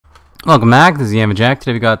Welcome back, this is Yamajac.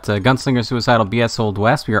 Today we got Gunslinger Suicidal BS Old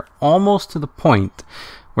West. We are almost to the point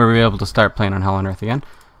where we're able to start playing on Hell on Earth again.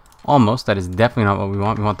 Almost, that is definitely not what we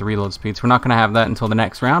want. We want the reload speeds. We're not going to have that until the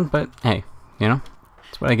next round, but hey, you know,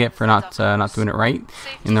 that's what I get for not doing it right,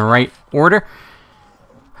 in the right order.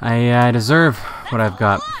 I deserve what I've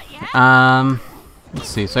got. Let's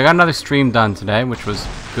see, so I got another stream done today, which was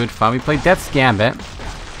good fun. We played Death's Gambit,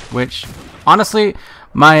 which, honestly,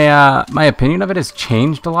 my opinion of it has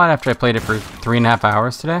changed a lot after I played it for 3.5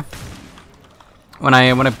 hours today. When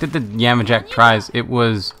I did the Yamajac tries, it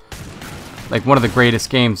was like one of the greatest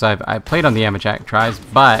games I played on the Yamajac tries.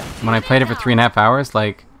 But when I played it for 3.5 hours,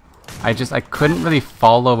 like I couldn't really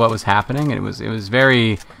follow what was happening. It was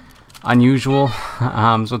very unusual.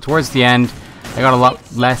 So towards the end, I got a lot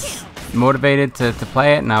less motivated to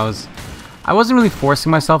play it, and I wasn't really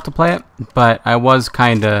forcing myself to play it, but I was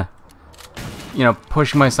kind of, you know,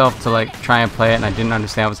 pushing myself to like try and play it, and I didn't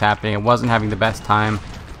understand what was happening. I wasn't having the best time,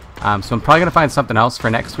 so I'm probably gonna find something else for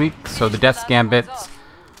next week. So the Death's Gambit,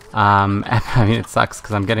 I mean, it sucks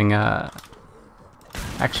because I'm getting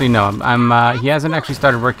actually no, he hasn't actually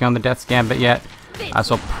started working on the Death's Gambit yet,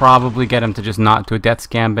 so I'll probably get him to just not do a Death's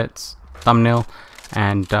Gambit thumbnail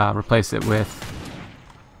and replace it with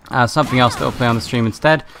something else that will play on the stream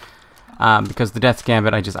instead, because the Death's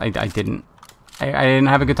Gambit I didn't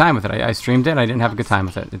have a good time with it. I streamed it. I didn't have a good time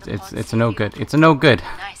with it. It's a no good. It's a no good.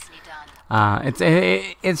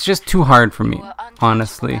 It's just too hard for me,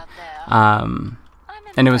 honestly. And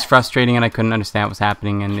it was frustrating, and I couldn't understand what was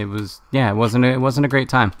happening. And it wasn't a great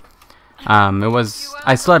time.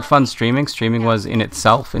 I still had fun streaming. Streaming was in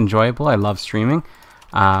itself enjoyable. I love streaming.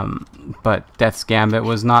 But Death's Gambit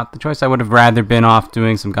was not the choice. I would have rather been off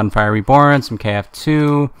doing some Gunfire Reborn, some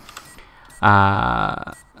KF2.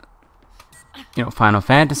 You know, Final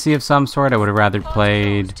Fantasy of some sort. I would have rather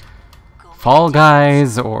played Fall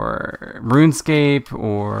Guys or RuneScape,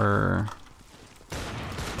 or,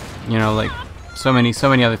 you know, like so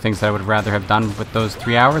many other things that I would rather have done with those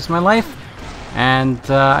 3 hours of my life. And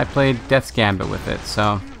I played Death's Gambit with it.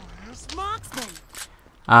 So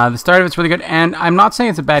the start of it's really good, and I'm not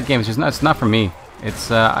saying it's a bad game. It's just it's not for me. It's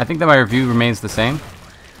I think that my review remains the same.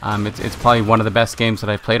 It's probably one of the best games that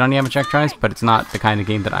I've played on Yamajac tries, but it's not the kind of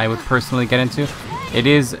game that I would personally get into. It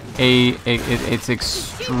is it's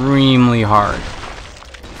extremely hard,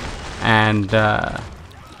 and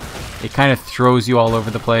it kind of throws you all over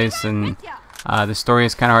the place, and the story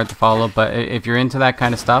is kind of hard to follow. But if you're into that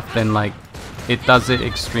kind of stuff, then like it does it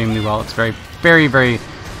extremely well. It's very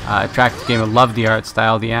attractive game. I love the art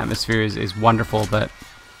style. The atmosphere is wonderful, but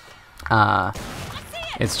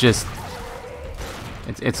it's just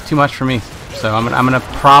it's too much for me. So I'm gonna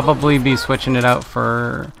probably be switching it out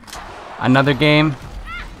for another game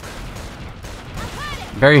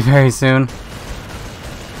very soon.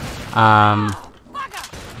 And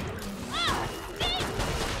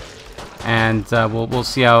we'll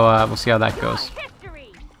see how that goes.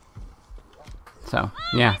 So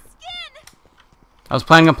yeah, I was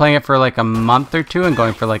planning on playing it for like a month or two and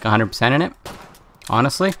going for like 100% in it,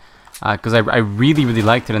 honestly. Because I really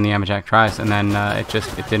liked it in the Yamajac tries, and then it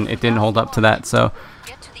didn't hold up to that. So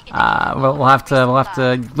we'll have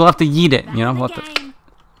to yeet it, you know. We'll have to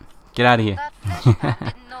get out of here.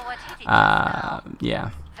 Yeah.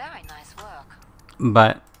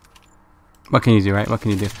 But what can you do, right? What can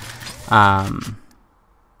you do?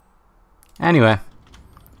 Anyway,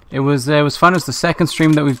 it was fun. It was the second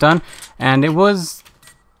stream that we've done, and it was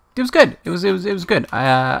good. It was good.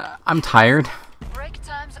 I'm tired.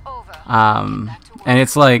 And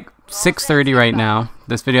it's like 6:30 right now.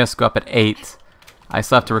 This video has to go up at 8. I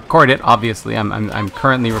still have to record it. Obviously, I'm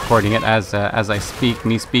currently recording it as I speak.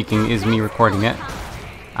 Me speaking is me recording it.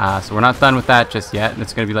 So we're not done with that just yet.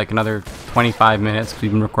 It's gonna be like another 25 minutes.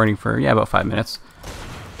 We've been recording for about 5 minutes.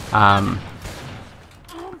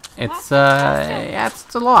 It's a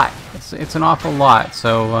lot. It's an awful lot.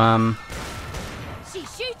 So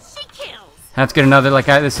that's good. Another I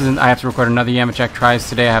have to record another Yamajac tries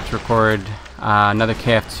today. I have to record another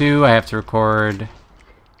KF2. I have to record.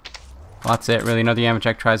 Well, that's it, really. Another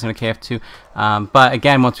Yamajac tries and a KF2. But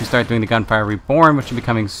again, once we start doing the Gunfire Reborn, which will be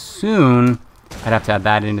coming soon, I'd have to add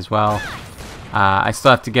that in as well. I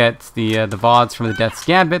still have to get the VODs from the Death's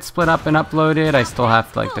Gambit split up and uploaded. I still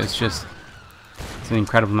have to it's an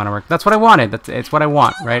incredible amount of work. That's what I wanted. It's what I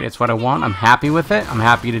want, right? It's what I want. I'm happy with it. I'm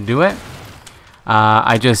happy to do it.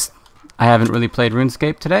 I haven't really played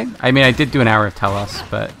RuneScape today. I mean, I did do an hour of Telos,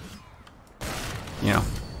 but, you know,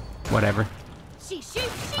 whatever.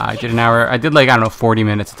 I did an hour. I did like, I don't know, 40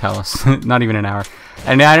 minutes of Telos. Not even an hour.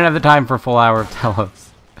 And I didn't have the time for a full hour of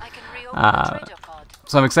Telos.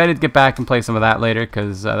 So I'm excited to get back and play some of that later,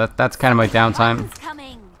 because that's kind of my downtime.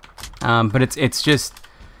 But it's just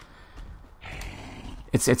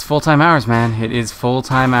it's full-time hours, man. It is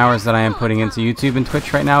full-time hours that I am putting into YouTube and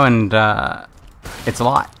Twitch right now, and it's a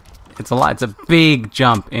lot. It's a lot. It's a big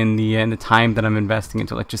jump in the time that I'm investing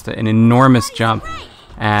into, like just an enormous jump.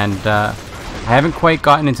 And I haven't quite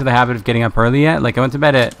gotten into the habit of getting up early yet. Like I went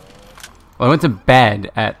to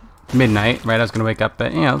bed at midnight, right? I was gonna wake up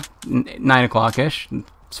at 9 o'clock-ish.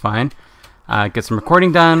 It's fine. Get some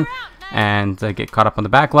recording done and get caught up on the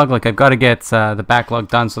backlog. Like I've got to get the backlog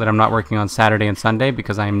done so that I'm not working on Saturday and Sunday,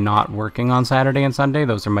 because I'm not working on Saturday and Sunday.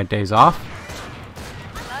 Those are my days off.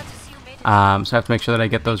 So I have to make sure that I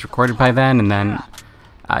get those recorded by then, and then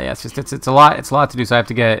yeah, it's a lot to do. So I have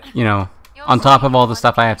to get, on top of all the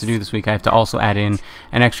stuff I have to do this week, I have to also add in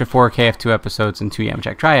an extra 4 KF2 episodes and 2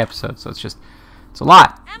 Yamajac Try episodes. So it's a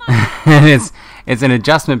lot. And it's an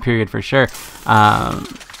adjustment period for sure.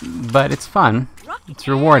 But it's fun. It's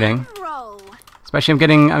rewarding. Especially I'm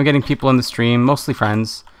getting people in the stream, mostly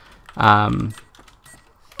friends.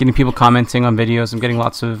 Getting people commenting on videos. I'm getting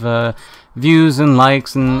lots of views and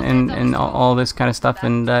likes and all this kind of stuff,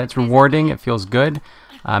 and it's rewarding. It feels good.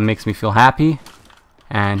 Makes me feel happy.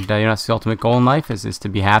 And that's the ultimate goal in life, is to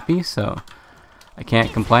be happy. So I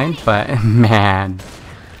can't complain. But man,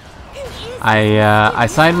 I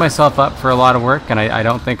signed myself up for a lot of work, and I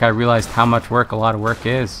don't think I realized how much work a lot of work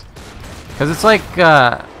is. Because it's like,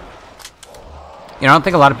 I don't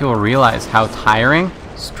think a lot of people realize how tiring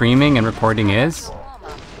streaming and recording is.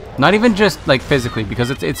 Not even just like physically, because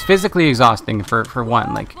it's physically exhausting for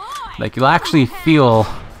one. Like you'll actually feel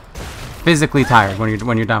physically tired when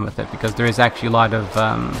you're done with it, because there is actually a lot of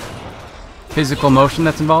physical motion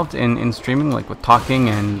that's involved in streaming, like with talking,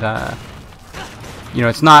 and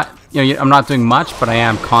it's not, I'm not doing much, but I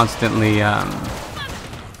am constantly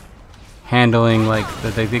handling like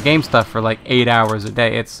the game stuff for like 8 hours a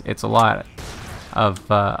day. It's a lot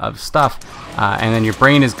of stuff, and then your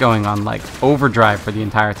brain is going on like overdrive for the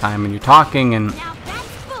entire time, and you're talking, and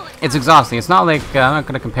it's exhausting. It's not like, I'm not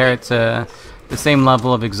going to compare it to the same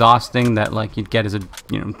level of exhausting that like you'd get as a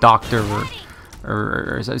doctor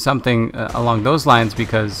or something along those lines,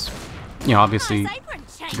 because obviously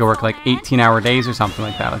you go work like 18-hour days or something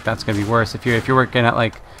like that. Like that's going to be worse. If you're working at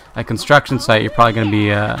like a construction site, you're probably going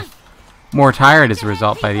to be more tired as a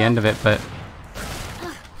result by the end of it. But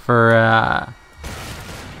for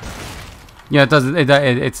it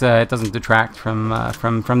doesn't detract from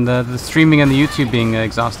the streaming and the YouTube being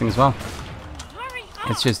exhausting as well.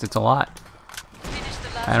 It's a lot.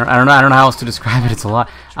 I don't know how else to describe it. It's a lot.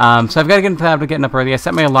 So I've got to get into the habit of getting up early. I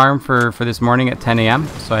set my alarm for this morning at 10 a.m.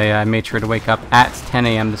 So I made sure to wake up at 10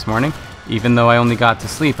 a.m. this morning, even though I only got to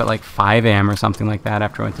sleep at like 5 a.m. or something like that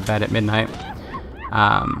after I went to bed at midnight.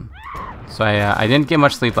 So I didn't get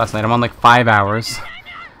much sleep last night. I'm on like 5 hours.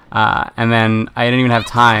 And then I didn't even have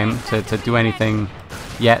time to do anything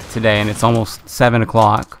yet today, and it's almost 7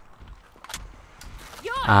 o'clock.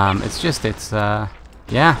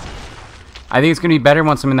 Yeah. I think it's going to be better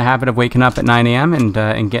once I'm in the habit of waking up at 9 a.m. and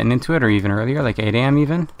getting into it, or even earlier, like 8 a.m.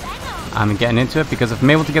 even. And getting into it, because if I'm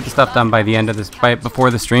able to get the stuff done by the end of this,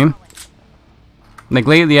 before the stream. Like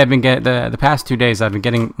lately, I've been the past 2 days, I've been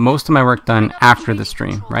getting most of my work done after the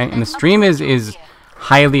stream, right? And the stream is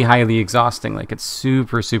highly exhausting. Like it's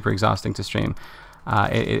super exhausting to stream.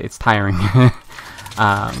 It's tiring.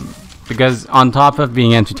 Because on top of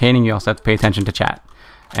being entertaining, you also have to pay attention to chat,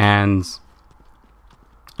 and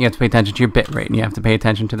you have to pay attention to your bit rate, and you have to pay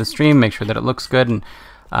attention to the stream, make sure that it looks good, and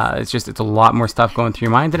it's a lot more stuff going through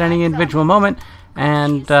your mind at any individual moment,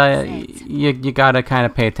 and you gotta kind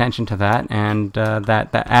of pay attention to that, and that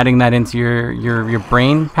adding that into your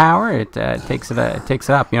brain power, it takes it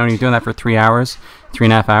up. You're doing that for 3 hours,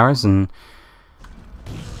 3.5 hours, and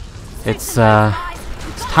it's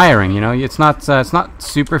tiring. It's not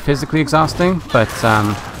super physically exhausting, but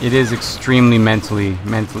it is extremely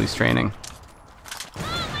mentally straining.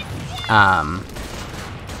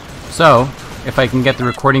 So if I can get the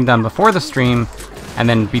recording done before the stream, and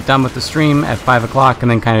then be done with the stream at 5 o'clock,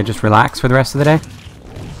 and then kind of just relax for the rest of the day,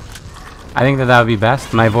 I think that would be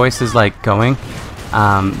best. My voice is like going.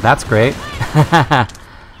 That's great. I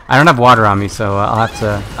don't have water on me, so I'll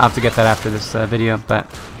have to get that after this video.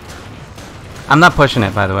 But I'm not pushing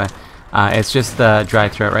it, by the way. It's just dry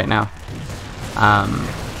throat right now.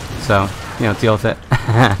 So deal with it.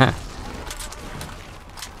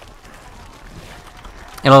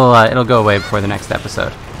 It'll go away before the next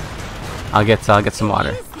episode. I'll get some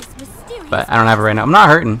water, but I don't have it right now. I'm not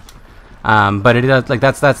hurting, but it does, like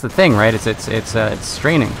that's the thing, right? It's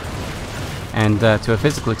straining, and to a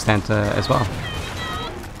physical extent as well.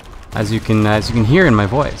 as you can hear in my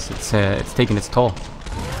voice. It's taking its toll,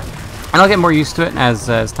 and I'll get more used to it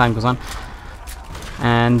as time goes on,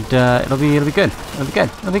 and it'll be good.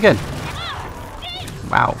 It'll be good.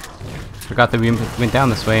 Wow, forgot that we went down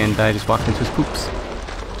this way, and I just walked into his poops.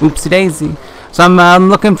 Oopsie daisy. So I'm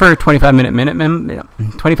looking for a 25-minute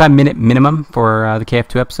minimum for the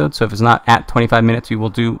KF2 episode. So if it's not at 25 minutes, we will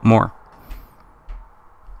do more.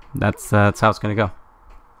 That's how it's gonna go.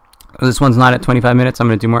 This one's not at 25 minutes. I'm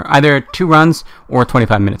gonna do more. Either 2 runs or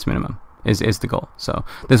 25 minutes minimum is the goal. So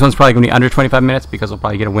this one's probably gonna be under 25 minutes because we'll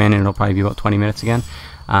probably get a win, and it'll probably be about 20 minutes again.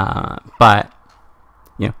 But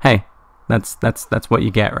you know, hey, that's what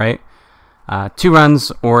you get, right? 2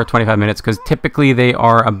 runs or 25 minutes, because typically they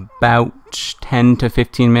are about 10 to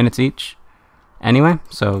 15 minutes each. Anyway,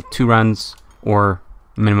 so 2 runs or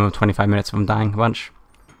minimum of 25 minutes if I'm dying a bunch,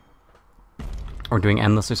 or doing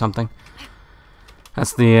endless or something.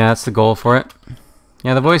 That's the goal for it.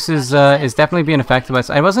 Yeah, the voice is definitely being affected by it.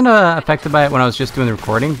 I wasn't affected by it when I was just doing the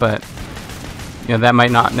recording, but you know, that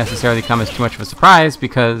might not necessarily come as too much of a surprise,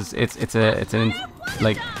 because it's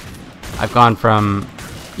like, I've gone from,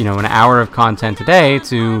 you know, an hour of content a day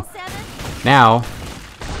to now,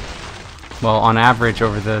 well, on average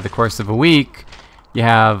over the course of a week, you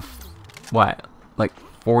have what, like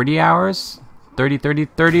 40 hours, 30 to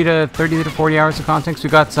 40 hours of content. So we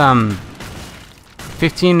got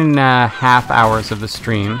 15 and a half hours of the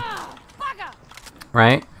stream,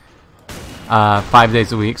 right? 5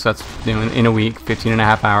 days a week, so that's, you know, in a week, 15 and a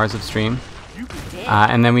half hours of stream,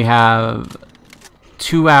 and then we have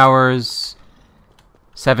 2 hours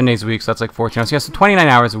 7 days a week, so that's like 14 hours. Yeah, so 29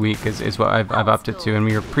 hours a week is what I've upped it to, and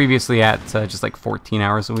we were previously at just like 14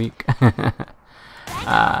 hours a week.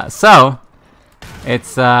 So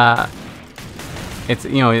it's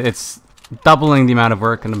you know, it's doubling the amount of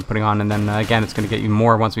work that I'm putting on, and then again, it's going to get you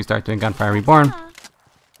more once we start doing Gunfire Reborn.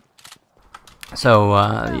 So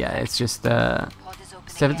yeah, it's just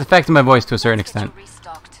it's affecting my voice to a certain extent,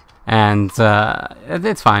 and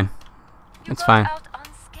it's fine. It's fine.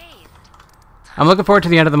 I'm looking forward to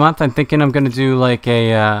the end of the month. I'm thinking I'm gonna do like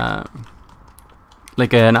an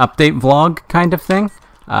update vlog kind of thing,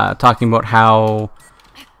 talking about how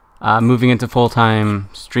moving into full-time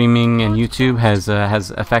streaming and YouTube has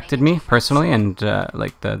affected me personally, and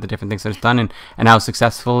like the different things that it's done, and how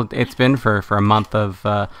successful it's been for a month of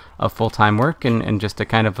full-time work, and just a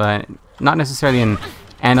kind of not necessarily an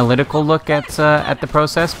analytical look at the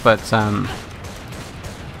process, but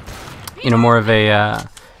you know, more of a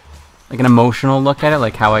like an emotional look at it,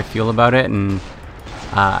 like how I feel about it, and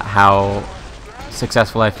how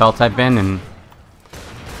successful I felt I've been, and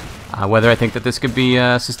whether I think that this could be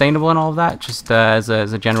sustainable and all of that, just as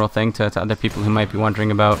a general thing to other people who might be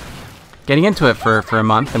wondering about getting into it for a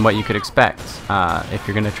month, and what you could expect if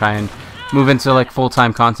you're going to try and move into like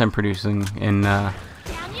full-time content producing in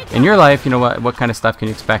your life. You know, what kind of stuff can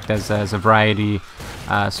you expect as a variety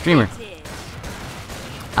streamer.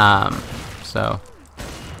 So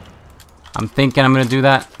I'm thinking I'm going to do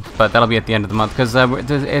that, but that'll be at the end of the month, because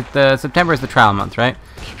September is the trial month, right?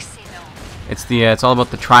 It's all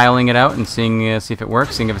about the trialing it out and seeing see if it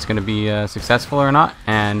works, seeing if it's going to be successful or not.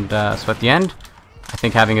 And so at the end, I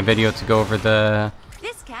think having a video to go over the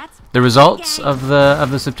results of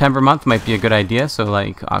the September month might be a good idea. So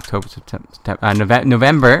like October, September,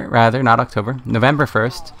 November rather, not October. November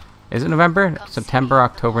 1st. Is it November? September,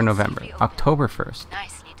 October, November. October 1st.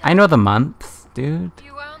 I know the months, dude.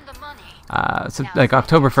 So like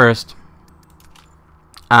October 1st,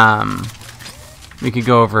 we could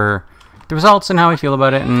go over the results and how I feel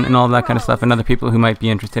about it, and all of that kind of stuff, and other people who might be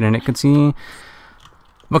interested in it could see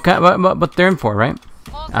what they're in for, right?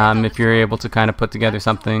 If you're able to kind of put together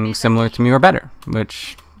something similar to me or better,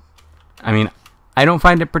 which, I mean, I don't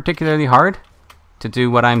find it particularly hard to do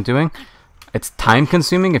what I'm doing. It's time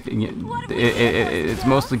consuming. It's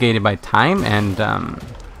mostly gated by time, and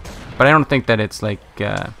but I don't think that it's like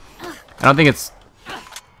I don't think it's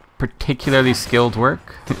particularly skilled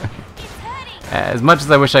work. As much as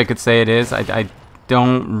I wish I could say it is, I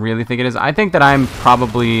don't really think it is. I think that I'm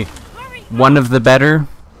probably one of the better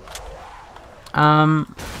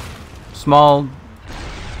small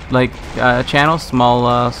like channels,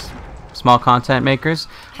 small content makers.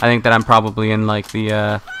 I think that I'm probably in like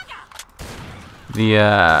the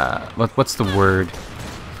what's the word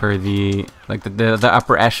for the like the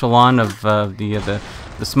upper echelon of the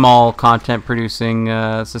small content producing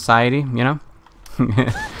society, you know.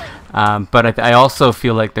 But I also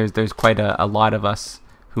feel like there's quite a lot of us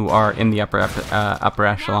who are in the upper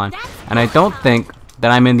echelon, and I don't think that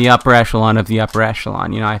I'm in the upper echelon of the upper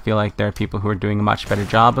echelon. You know, I feel like there are people who are doing a much better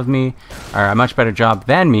job of me, or a much better job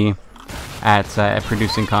than me, at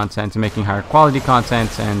producing content and making higher quality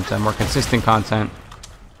content and more consistent content.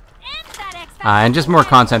 And just more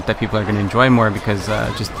content that people are going to enjoy more, because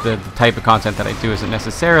just the type of content that I do isn't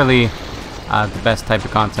necessarily the best type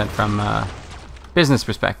of content from a business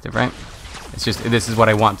perspective, right? It's just, this is what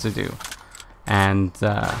I want to do. And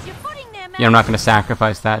yeah, I'm not going to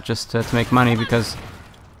sacrifice that just to make money, because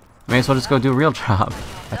I may as well just go do a real job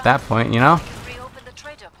at that point, you know?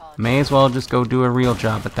 May as well just go do a real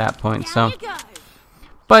job at that point, so.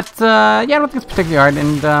 But, yeah, I don't think it's particularly hard,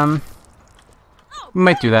 and we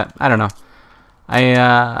might do that. I don't know.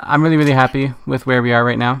 I'm really, really happy with where we are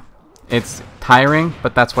right now. It's tiring,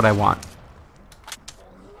 but that's what I want.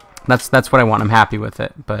 That's what I want. I'm happy with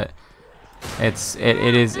it, but it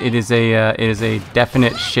is a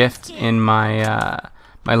definite shift in my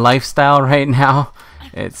my lifestyle right now.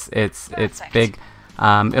 It's big.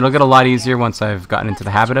 It'll get a lot easier once I've gotten into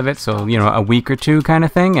the habit of it. So, you know, a week or two kind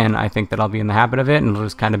of thing, and I think that I'll be in the habit of it, and it'll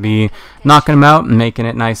just kind of be knocking them out and making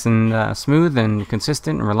it nice and smooth and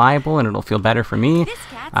consistent and reliable, and it'll feel better for me.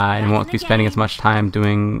 And I won't be spending as much time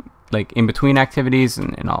doing like in between activities,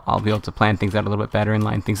 and I'll be able to plan things out a little bit better and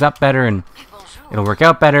line things up better, and it'll work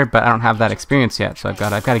out better. But I don't have that experience yet, so I've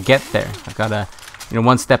got to get there. I've got to, you know,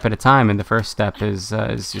 one step at a time, and the first step is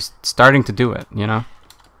just starting to do it, you know.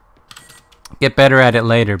 Get better at it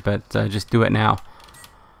later, but just do it now.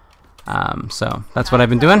 So that's what I've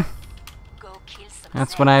been doing.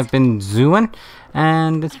 That's what I've been doing,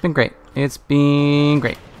 and it's been great. It's been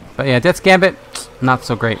great. But yeah, Death's Gambit, not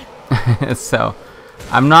so great. So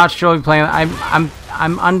I'm not sure we're playing.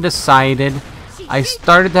 I'm undecided. I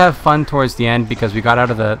started to have fun towards the end because we got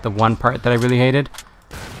out of the one part that I really hated.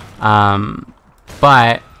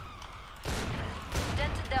 But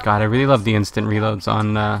God, I really love the instant reloads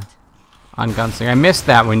on Gunslinger. I missed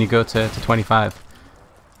that when you go to 25.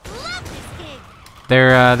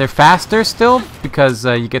 They're faster still because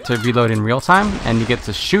you get to reload in real time and you get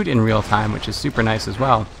to shoot in real time, which is super nice as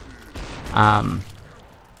well.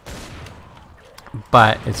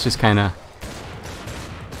 But it's just kind of,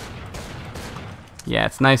 yeah,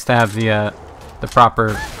 it's nice to have the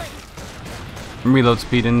proper reload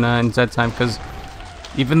speed in Z time, because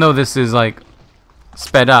even though this is like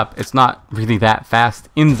sped up, it's not really that fast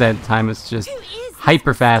in Z time. It's just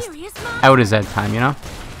hyper fast out of Z time, you know.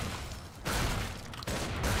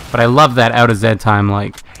 But I love that out of Z time,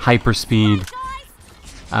 like hyper speed.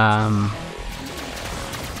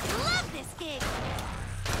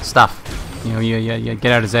 Stuff. You know, you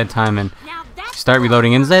get out of Z time and start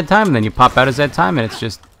reloading in Z time, and then you pop out of Z time, and it's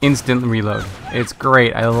just instant reload. It's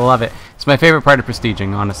great. I love it. It's my favorite part of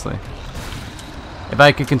prestiging, honestly. If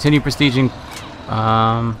I could continue prestiging.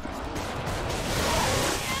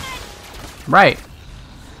 Right.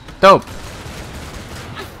 Dope.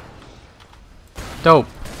 Dope.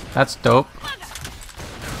 That's dope.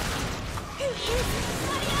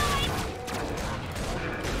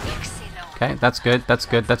 Okay, that's good. That's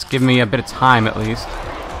good. That's giving me a bit of time at least.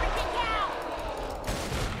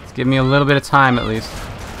 It's giving me a little bit of time at least.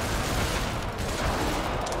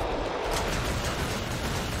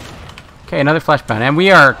 Okay, another flashbang, and we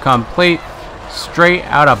are complete. Straight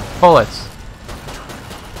out of bullets.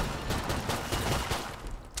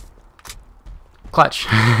 Clutch.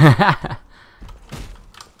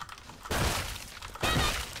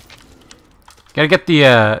 Gotta get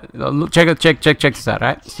the check this out,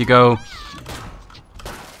 right? So you go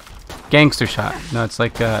gangster shot. No, it's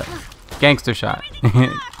like gangster shot.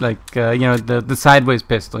 Like you know, the sideways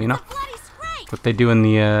pistol, you know? What they do in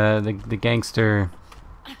the gangster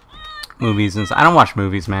movies and I don't watch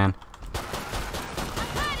movies, man.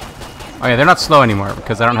 Oh yeah, they're not slow anymore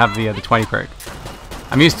because I don't have the 20 perk.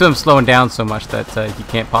 I'm used to him slowing down so much that he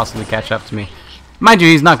can't possibly catch up to me. Mind you,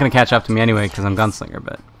 he's not going to catch up to me anyway because I'm Gunslinger,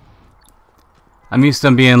 but I'm used to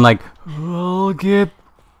him being like, I'll get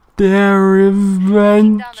there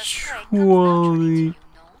eventually.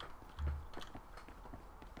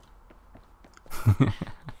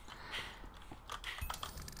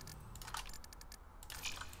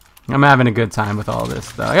 I'm having a good time with all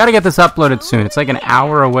this, though. I gotta get this uploaded soon. It's like an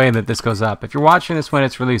hour away that this goes up. If you're watching this when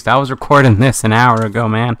it's released, I was recording this an hour ago,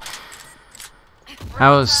 man.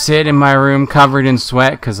 I was sitting in my room covered in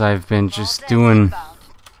sweat because I've been just doing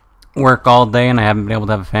work all day and I haven't been able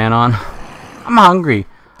to have a fan on. I'm hungry.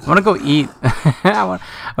 I want to go eat. But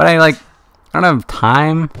I don't have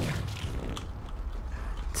time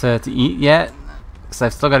to eat yet because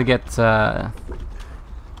I've still got to get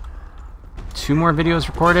 2 more videos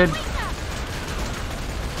recorded,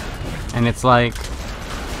 and it's like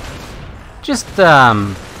just a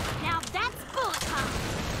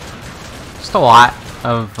lot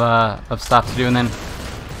of stuff to do, and then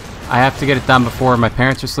I have to get it done before my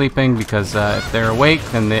parents are sleeping, because if they're awake,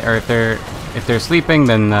 then if they're sleeping,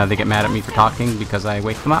 then they get mad at me for talking because I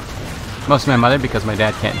wake them up. Mostly my mother, because my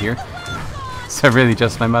dad can't hear. So really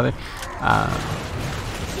just my mother.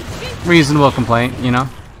 Reasonable complaint, you know.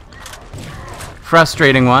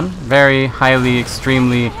 Frustrating one. Very highly,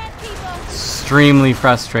 extremely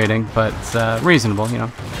frustrating, but reasonable, you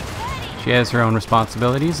know. She has her own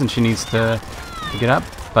responsibilities and she needs to get up,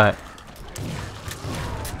 but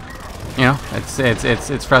you know,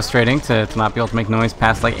 it's frustrating to not be able to make noise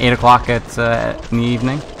past like 8 o'clock in the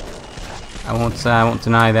evening. I won't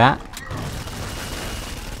deny that.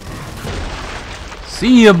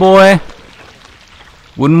 See ya, boy.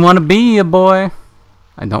 Wouldn't want to be a boy.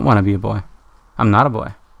 I don't want to be a boy. I'm not a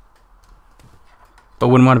boy. But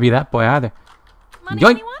wouldn't want to be that boy either. Money, Yoink.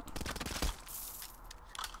 anyone?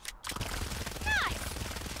 Nice.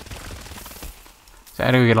 So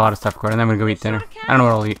I do get a lot of stuff recorded, and then I'm gonna go eat dinner. I don't know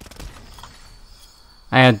what I'll eat.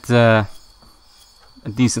 I had a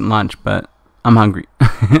decent lunch, but I'm hungry.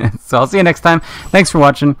 So I'll see you next time. Thanks for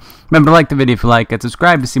watching. Remember to like the video if you like it.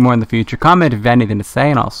 Subscribe to see more in the future. Comment if you have anything to say,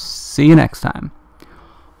 and I'll see you next time.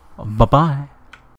 Bye-bye.